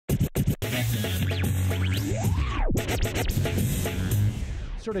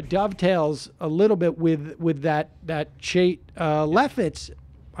Sort of dovetails a little bit with that Lefferts.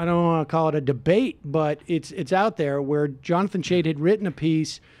 I don't want to call it a debate, but it's out there where Jonathan Chait had written a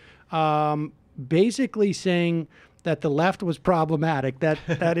piece, basically saying that the left was problematic.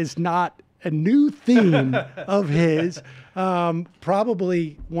 That is not a new theme of his.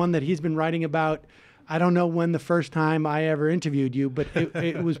 Probably one that he's been writing about. I don't know when the first time I ever interviewed you, but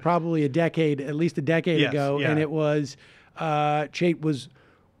it was probably at least a decade ago, and it was Chait was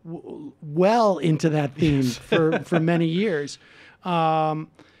well into that theme for many years.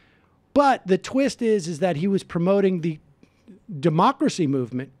 But the twist is that he was promoting the democracy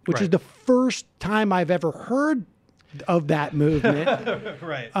movement, which is the first time I've ever heard of that movement.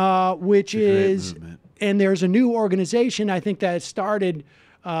 Which is, and there's a new organization I think that started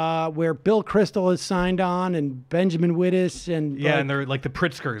where Bill Kristol is signed on and Benjamin Wittes and and they're like the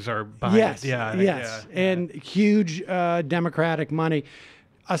Pritzkers are behind it. And huge Democratic money,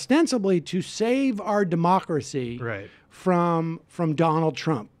 ostensibly to save our democracy from Donald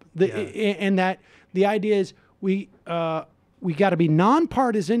Trump. And that the idea is we got to be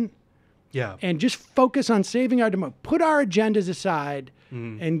nonpartisan. And just focus on saving our democracy. Put our agendas aside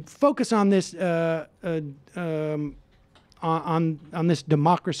and focus on this on this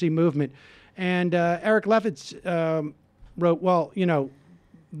democracy movement. And Eric Lefferts wrote, well, you know,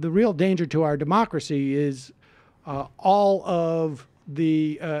 the real danger to our democracy is all of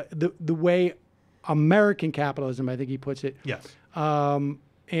the way American capitalism, I think he puts it.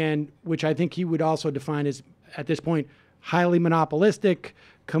 And which I think he would also define as, at this point, highly monopolistic,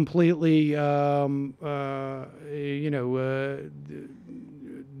 completely, there's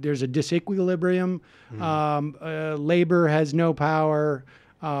a disequilibrium. Labor has no power.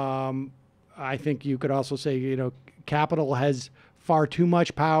 I think you could also say, you know, capital has far too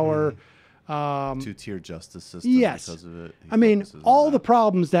much power. Two-tier justice system because of it. I mean, all the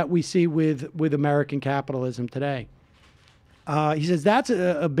problems that we see with American capitalism today. He says that's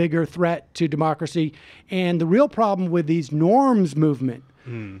a bigger threat to democracy. And the real problem with these norms movement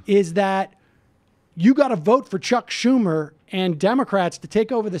is that you got to vote for Chuck Schumer and Democrats to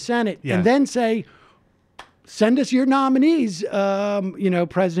take over the Senate and then say, send us your nominees,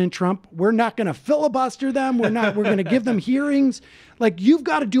 President Trump. We're not going to filibuster them. We're going to give them hearings. Like, you've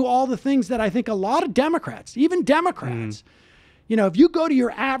got to do all the things that I think a lot of Democrats, even Democrats, you know, if you go to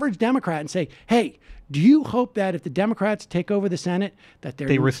your average Democrat and say, hey, do you hope that if the Democrats take over the Senate, that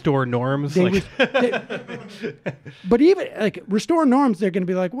they restore norms? But even like restore norms, they're going to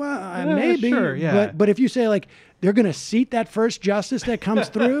be like, well, maybe. Sure, but if you say like they're going to seat that first justice that comes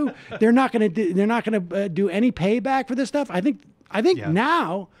through, they're not going to do any payback for this stuff. I think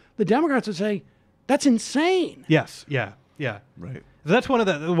now the Democrats would say that's insane. Yes. Yeah. Right. That's one of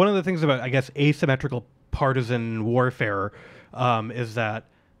the things about, I guess, asymmetrical partisan warfare is that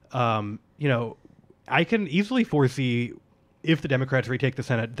I can easily foresee, if the Democrats retake the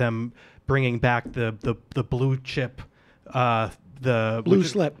Senate, them bringing back the blue chip, the blue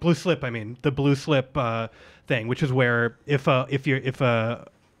slip thing, which is where if a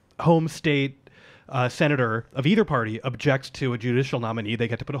home state senator of either party objects to a judicial nominee, they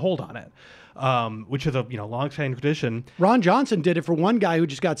get to put a hold on it, which is a long-standing tradition. Ron Johnson did it for one guy who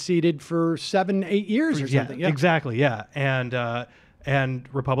just got seated for 7-8 years or something. Yeah, exactly. Yeah, and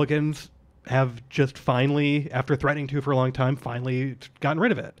Republicans have just finally, after threatening to for a long time, finally gotten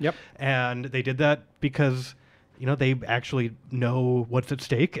rid of it. Yep. And they did that because, they actually know what's at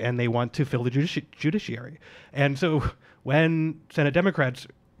stake and they want to fill the judiciary. And so when Senate Democrats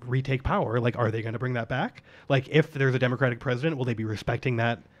retake power, like, are they going to bring that back? Like, if there's a Democratic president, will they be respecting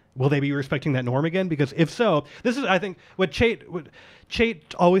that? Will they be respecting that norm again? Because if so, this is, I think, what Chait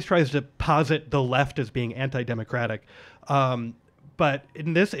always tries to posit the left as being anti-democratic. But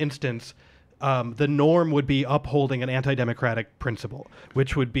in this instance, the norm would be upholding an anti-democratic principle,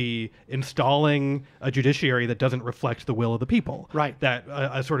 which would be installing a judiciary that doesn't reflect the will of the people. Right. That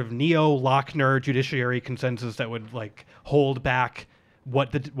a sort of neo-Lochner judiciary consensus that would like hold back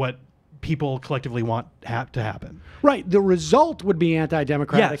what people collectively want to happen. Right. The result would be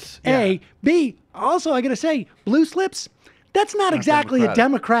anti-democratic. Yes. A. B. Also, I got to say, blue slips. That's not exactly a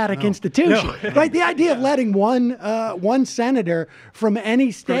democratic institution, right? The idea of letting one senator from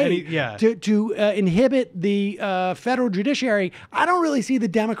any state to inhibit the federal judiciary, I don't really see the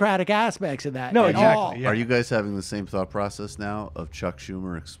democratic aspects of that at all. Yeah. Are you guys having the same thought process now of Chuck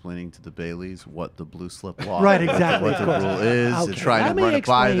Schumer explaining to the Baileys what the blue slip law right, exactly, what the rule is, and trying to run it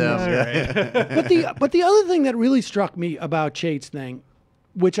by them? Right. But the other thing that really struck me about Chait's thing,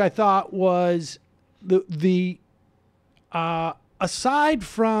 which I thought was the aside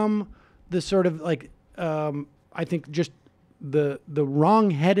from the sort of like, I think just the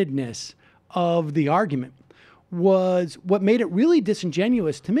wrong-headedness of the argument was what made it really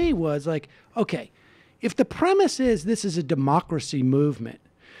disingenuous to me was like, okay, if the premise is this is a democracy movement,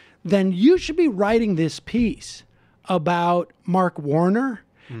 then you should be writing this piece about Mark Warner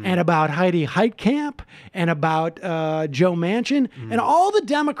and about Heidi Heitkamp and about Joe Manchin and all the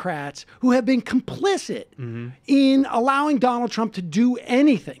Democrats who have been complicit in allowing Donald Trump to do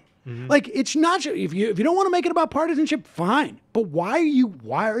anything. Like, it's not, if you don't want to make it about partisanship, fine. But why are you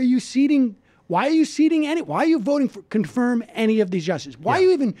voting for confirm any of these justices? Why are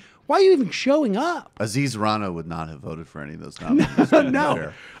you even showing up? Aziz Rana would not have voted for any of those nominees.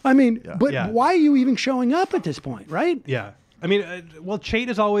 No. I mean, but why are you even showing up at this point, right? Yeah. I mean, well, Chait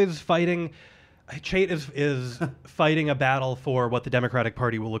is always fighting. Chait is fighting a battle for what the Democratic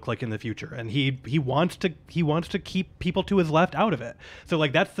Party will look like in the future, and he wants to keep people to his left out of it. So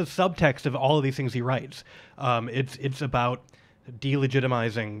like that's the subtext of all of these things he writes. It's about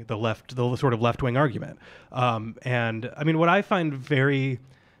delegitimizing the sort of left-wing argument. And I mean, what I find very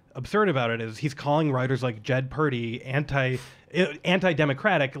absurd about it is he's calling writers like Jed Purdy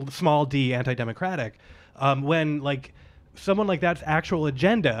anti-democratic, small d anti-democratic, when like someone like that's actual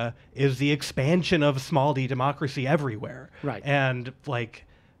agenda is the expansion of small d democracy everywhere. Right. And like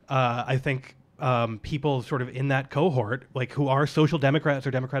I think people sort of in that cohort, like who are social democrats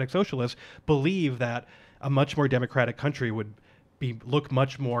or democratic socialists, believe that a much more democratic country would look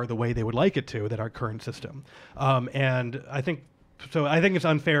much more the way they would like it to than our current system. And I think it's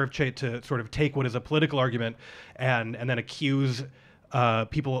unfair of Chait to sort of take what is a political argument and then accuse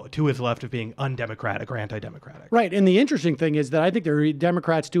people to his left of being undemocratic or anti-democratic. Right. And the interesting thing is that I think there are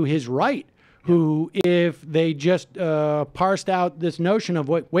Democrats to his right who, if they just parsed out this notion of,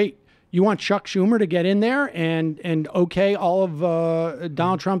 wait, you want Chuck Schumer to get in there and okay all of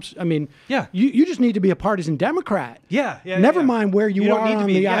Donald Trump's, I mean, you just need to be a partisan Democrat. Never mind where you are on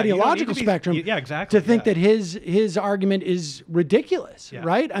the ideological spectrum. Exactly. To think that his argument is ridiculous,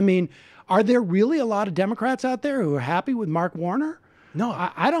 right? I mean, are there really a lot of Democrats out there who are happy with Mark Warner? No,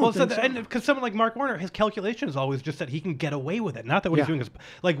 I don't think so. Because someone like Mark Warner, his calculation is always just that he can get away with it. Not that what he's doing is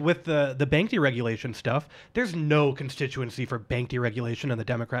like with the bank deregulation stuff. There's no constituency for bank deregulation in the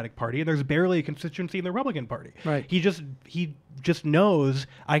Democratic Party, and there's barely a constituency in the Republican Party. Right. He just knows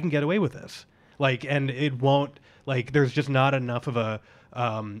I can get away with this. Like, and it won't. Like, there's just not enough of a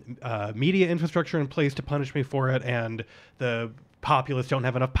media infrastructure in place to punish me for it, and the populists don't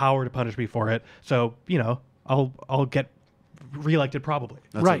have enough power to punish me for it. So I'll get reelected probably.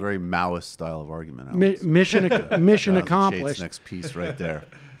 That's a very Maoist style of argument. Mission accomplished. Chait's next piece right there.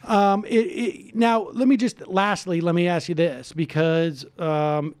 Now, let me ask you this, because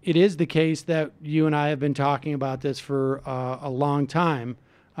it is the case that you and I have been talking about this for a long time.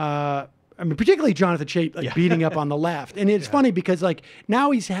 I mean, particularly Jonathan Chait, beating up on the left. And it's funny because like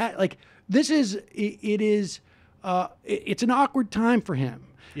now he's had like it's an awkward time for him.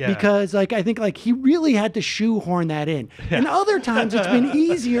 Yeah. Because like I think like he really had to shoehorn that in. And other times it's been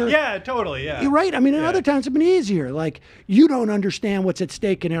easier. Yeah, totally. Yeah. Right. I mean, and other times it's been easier. Like you don't understand what's at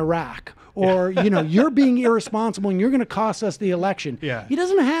stake in Iraq, or you're being irresponsible and you're going to cost us the election. Yeah. He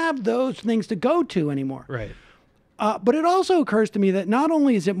doesn't have those things to go to anymore. Right. But it also occurs to me that not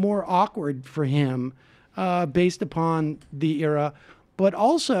only is it more awkward for him, based upon the era, but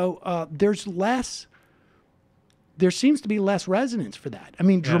also there seems to be less resonance for that. I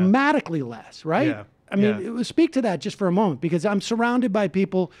mean, dramatically less, right? Yeah. I mean, speak to that just for a moment, because I'm surrounded by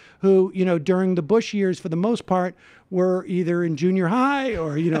people who, during the Bush years, for the most part, were either in junior high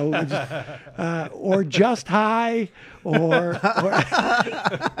or, or just high or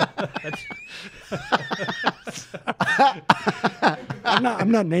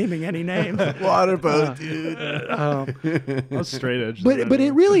I'm not naming any names. Waterboat, dude. That's straight edge. But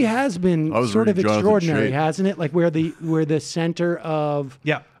it really has been sort of extraordinary, Chait. hasn't it? Like where the center of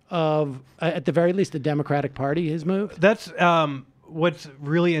at the very least the Democratic Party has moved. That's what's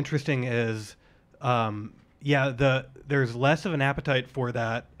really interesting is there's less of an appetite for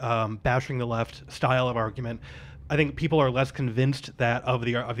that bashing the left style of argument. I think people are less convinced that of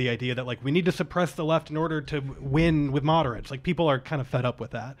the idea that like we need to suppress the left in order to win with moderates. Like people are kind of fed up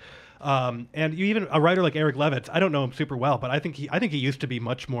with that. And even a writer like Eric Levitz, I don't know him super well, but I think he used to be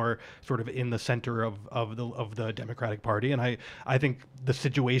much more sort of in the center of the Democratic Party, and I think the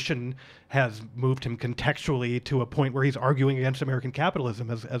situation has moved him contextually to a point where he's arguing against American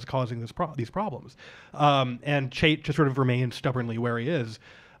capitalism as causing these problems. And Chait just sort of remains stubbornly where he is.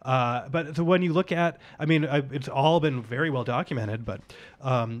 But so when you look at, I mean, it's all been very well documented, but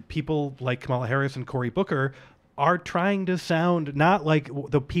people like Kamala Harris and Cory Booker are trying to sound not like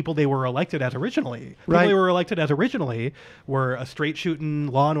the people they were elected as originally. People Right. they were elected as originally were a straight-shooting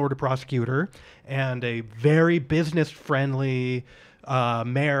law and order prosecutor and a very business-friendly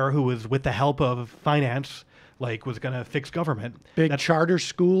mayor who was, with the help of finance, like, was going to fix government. Big charter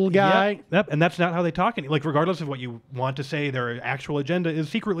school guy. Yep, and that's not how they talk. Like, regardless of what you want to say their actual agenda is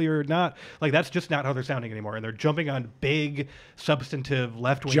secretly or not, like, that's just not how they're sounding anymore. And they're jumping on big, substantive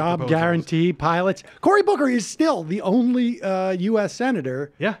left-wing Job proposals. guarantee pilots. Cory Booker is still the only U.S.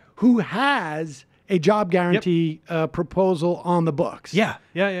 senator who has a job guarantee proposal on the books.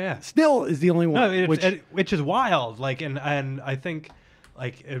 Yeah. Still is the only one. No, which is wild. Like, and I think,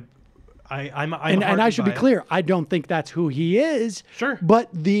 like, I'm and I should be clear, I don't think that's who he is. Sure. But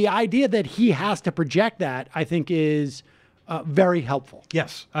the idea that he has to project that, I think, is very helpful.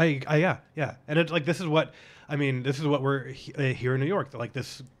 Yes, yeah. And it's like, this is what we're here in New York. Like,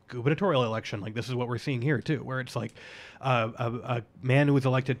 this gubernatorial election, like, this is what we're seeing here too, where it's like a man who was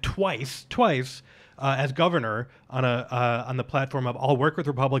elected twice as governor on the platform of I'll work with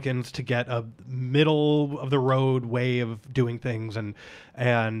Republicans to get a middle of the road way of doing things, and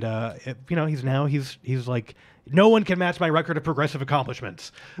he's like, no one can match my record of progressive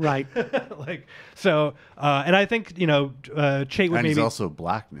accomplishments. Right. Like, so, and I think Chait would And maybe he's also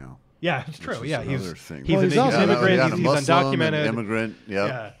black now. Yeah, it's true. Yeah, he's another thing. he's Well, an immigrant. He's Muslim, undocumented. an immigrant.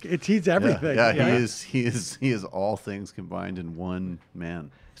 Yep. Yeah. He's everything. Yeah, he is all things combined in one man.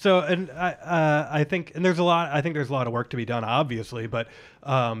 So, and I think, and there's a lot of work to be done, obviously, but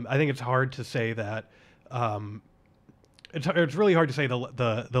I think it's hard to say that. It's really hard to say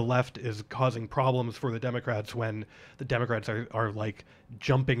the left is causing problems for the Democrats when the Democrats are like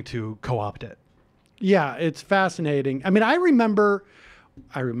jumping to co-opt it. Yeah, it's fascinating. I mean, I remember,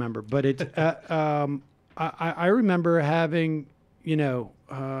 but it's I remember having,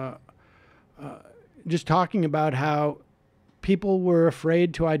 just talking about how people were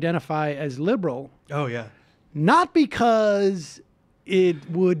afraid to identify as liberal, Oh yeah. not because it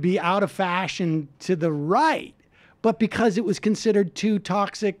would be out of fashion to the right, but because it was considered too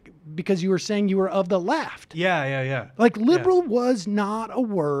toxic because you were saying you were of the left. Yeah. Like, liberal was not a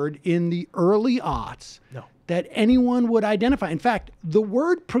word in the early aughts No. that anyone would identify. In fact, the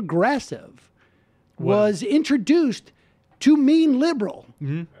word progressive was introduced to mean liberal.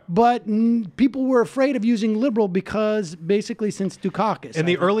 Mm-hmm. But people were afraid of using liberal because basically since Dukakis. In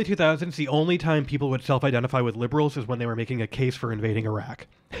the early 2000s, the only time people would self-identify with liberals is when they were making a case for invading Iraq.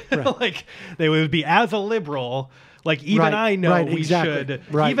 Like, they would be, as a liberal, like, even I know we should,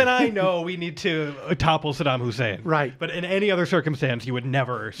 even I know we need to topple Saddam Hussein. Right. But in any other circumstance, you would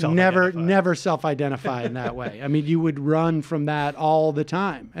never self-identify. Never self-identify in that way. I mean, you would run from that all the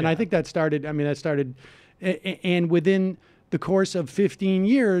time. And I think that started, and within the course of 15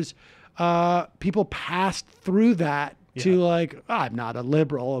 years, people passed through that to like, I'm not a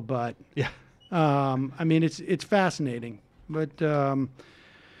liberal, but it's fascinating. But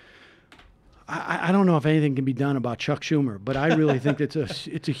I don't know if anything can be done about Chuck Schumer, but I really think it's a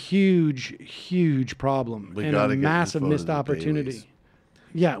huge problem and a massive missed opportunity.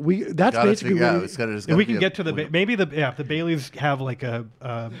 Yeah, that's basically if we can get to maybe the Baileys have like a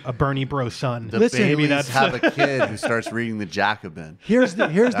Bernie bro son. The Baileys have a kid who starts reading the Jacobin. Here's the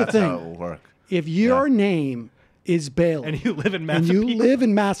thing. That's how it will work. If your name is Bailey and you live in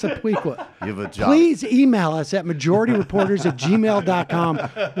Massapequa, you have a job. Please email us at majorityreporters@gmail.com.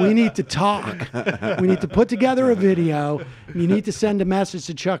 We need to talk. We need to put together a video. You need to send a message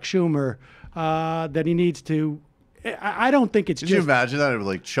to Chuck Schumer that he needs to. I don't think it's Could you imagine that? I'd be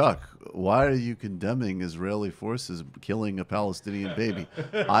like, Chuck, why are you condemning Israeli forces killing a Palestinian baby?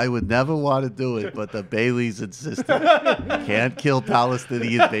 I would never want to do it, but the Baileys insisted. Can't kill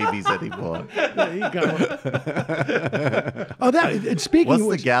Palestinian babies anymore. There you go. Speaking What's of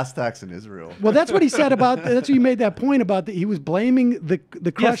the gas tax in Israel? Well, that's what he said about. That's what you made that point about. He was blaming the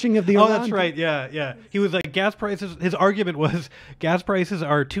crushing of the. Oh, that's right. Yeah. He was like, gas prices. His argument was gas prices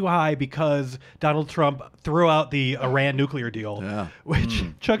are too high because Donald Trump threw out the Iran nuclear deal, which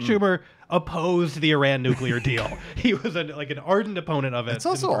Chuck Schumer opposed the Iran nuclear deal. He was an ardent opponent of it. It's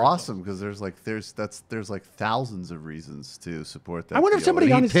also awesome because there's thousands of reasons to support that. I wonder if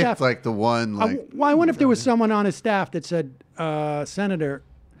somebody on his staff, like the one. I wonder if there was someone on his staff that said, Senator,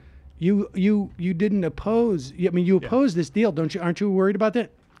 you didn't oppose. I mean, you opposed this deal, don't you? Aren't you worried about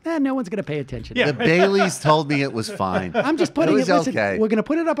that? No one's going to pay attention. The Baileys told me it was fine. I'm just putting it. Listen, okay. We're going to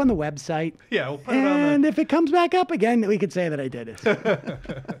put it up on the website. Yeah, we'll put it on and if it comes back up again, we could say that I did it.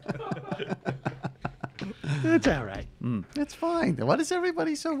 It's all right. It's fine. What is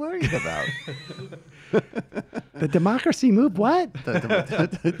everybody so worried about? The democracy move. What?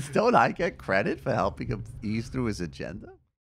 Don't I get credit for helping him ease through his agenda?